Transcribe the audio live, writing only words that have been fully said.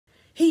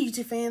Hey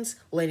YouTube fans,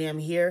 Lady I'm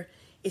here.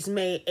 It's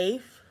May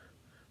 8th.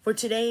 For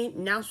today,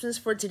 announcements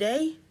for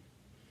today,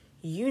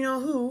 you know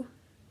who,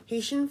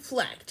 Haitian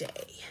Flag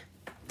Day.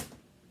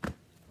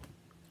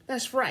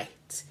 That's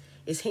right,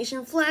 it's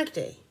Haitian Flag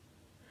Day.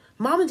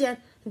 Mom and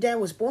Dad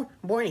was born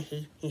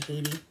in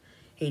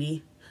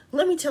Haiti.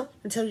 Let me tell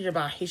you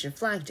about Haitian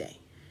Flag Day.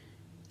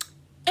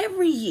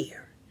 Every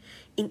year,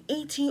 in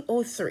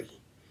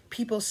 1803,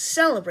 people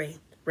celebrate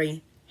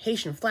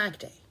Haitian Flag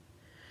Day.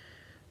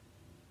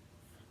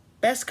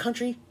 Best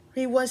country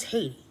was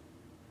Haiti.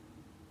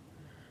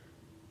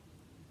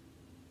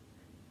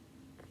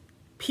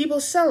 People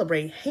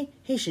celebrate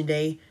Haitian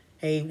Day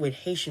with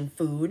Haitian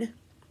food,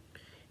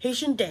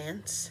 Haitian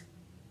dance.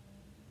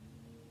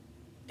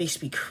 They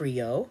speak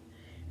Creole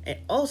and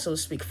also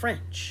speak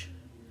French,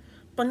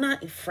 but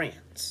not in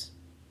France.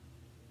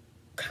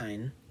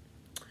 Kind.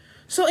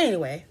 So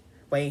anyway,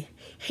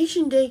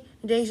 Haitian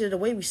days are the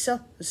way we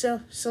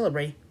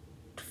celebrate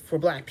for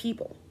Black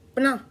people,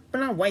 but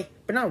not white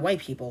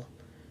people.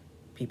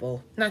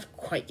 Not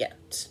quite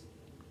yet.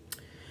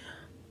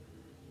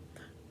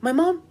 My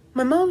mom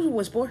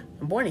was born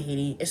in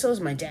Haiti, and so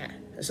was my dad.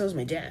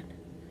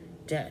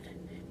 Dad.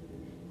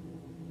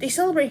 They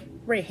celebrate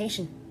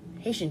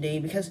Haitian Day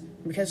because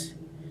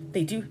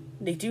they do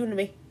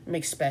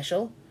make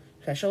special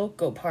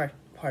go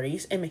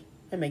parties and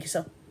make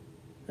so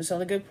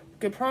the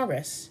good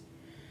progress.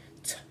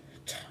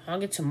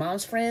 Talk to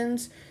mom's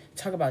friends,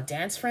 talk about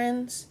dad's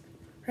friends.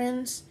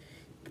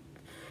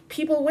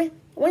 People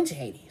went to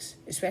Haiti,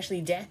 especially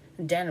dad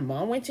and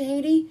mom went to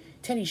Haiti.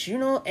 Teddy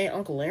Juno and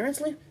Uncle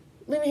Lawrence live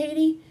in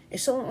Haiti, and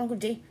so Uncle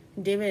David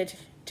and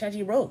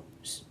Teddy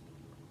Rose.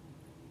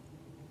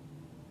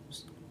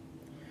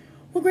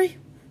 We're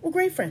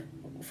great friend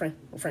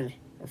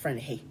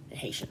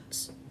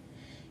Haitians.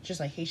 Just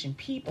like Haitian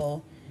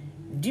people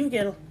do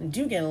get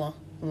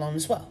along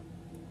as well.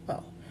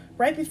 Well,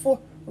 right before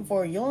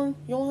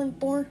Yolan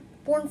born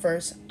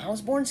first, I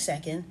was born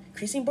second,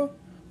 Christine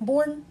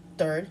born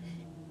third,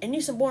 and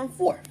Nisa born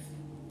fourth.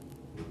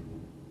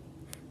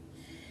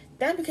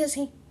 That because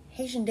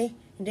Haitian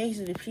days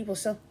of the people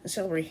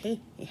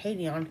celebrate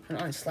Haiti on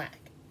its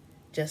flag,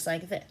 just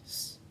like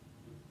this.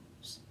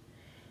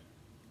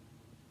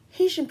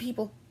 Haitian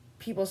people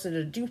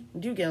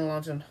do get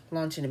along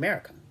to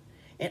America,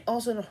 and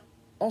also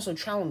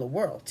travel in the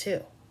world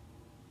too.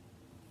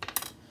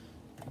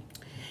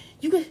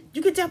 You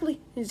could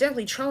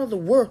definitely travel the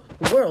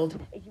world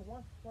if you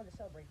want to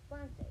celebrate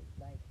Flag Day,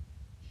 like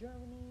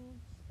Germany,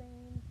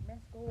 Spain,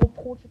 Mexico,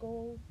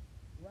 Portugal,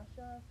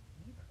 Russia,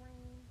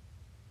 Ukraine,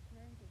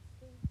 United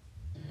States,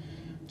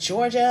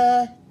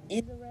 Georgia,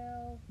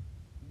 Israel,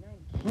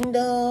 United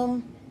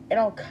Kingdom,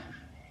 and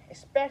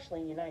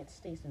especially United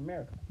States of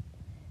America,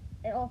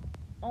 and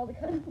all the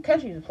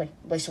countries the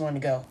place you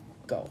want to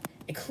go,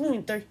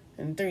 including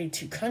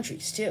 32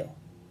 countries too.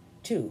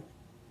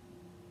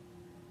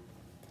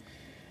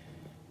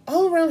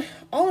 All around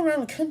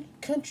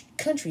the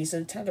countries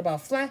that talk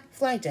about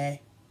Flag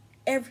Day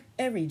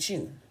every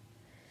June.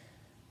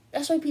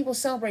 That's why people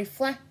celebrate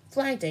Flag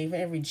Day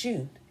every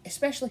June,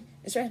 especially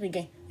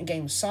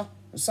game of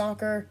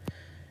soccer,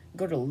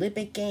 go to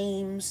Olympic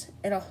games,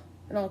 and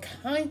all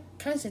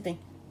kinds of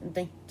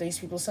things. These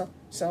people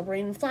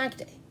celebrating Flag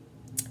Day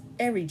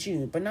every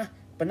June, but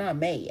not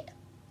May yet.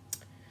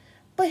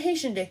 But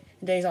Haitian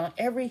Days on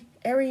every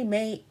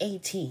May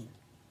 18.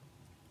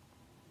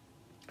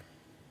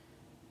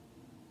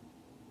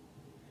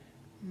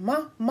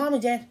 Mom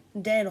and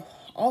Dad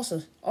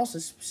also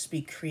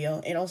speak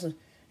Creole and also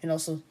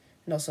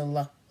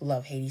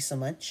love Haiti so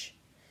much.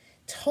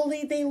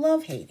 Totally, they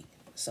love Haiti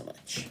so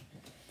much.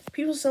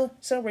 People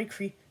celebrate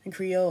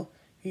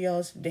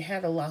Creoles. They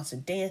have lots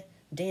of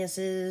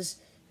dances,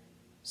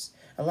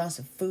 lots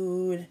of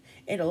food,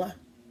 and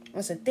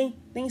lots of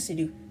things to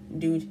do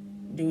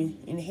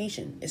in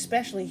Haitian,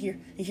 especially here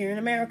in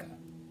America.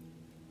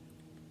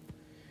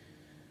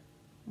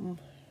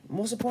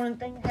 Most important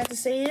thing I have to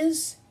say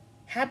is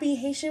Happy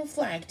Haitian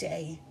Flag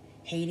Day,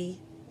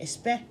 Haiti,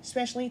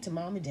 especially to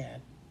Mom and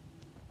Dad.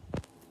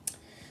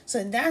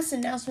 So that's the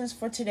announcements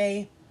for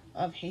today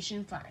of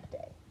Haitian Flag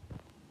Day.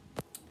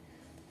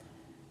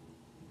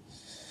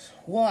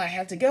 Well, I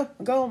have to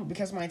go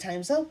because my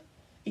time's up.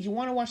 If you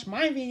want to watch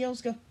my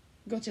videos,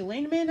 go to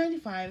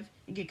LaneMan95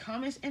 and get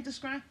comments and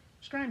subscribe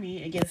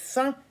me and get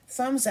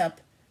thumbs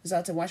up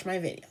to watch my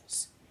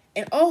videos.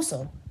 And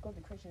also go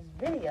to Christian's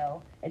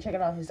video and check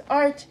out his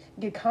art,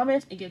 get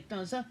comments and get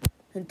thumbs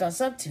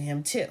up to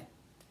him too.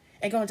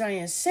 And go to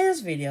Diane Sands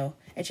video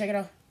and check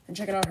out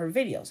her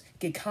videos.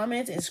 Get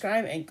comments and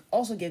subscribe and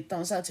also get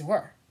thumbs up to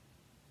her.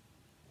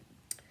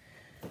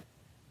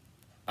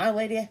 I'm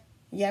Lady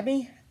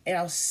Yabby, and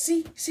I'll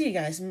see you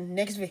guys in the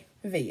next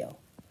video.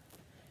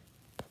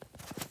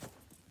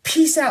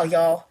 Peace out,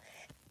 y'all.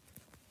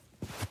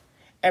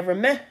 And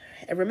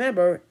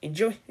remember,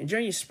 enjoy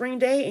your spring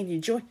day and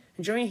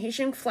enjoy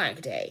Haitian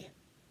Flag Day.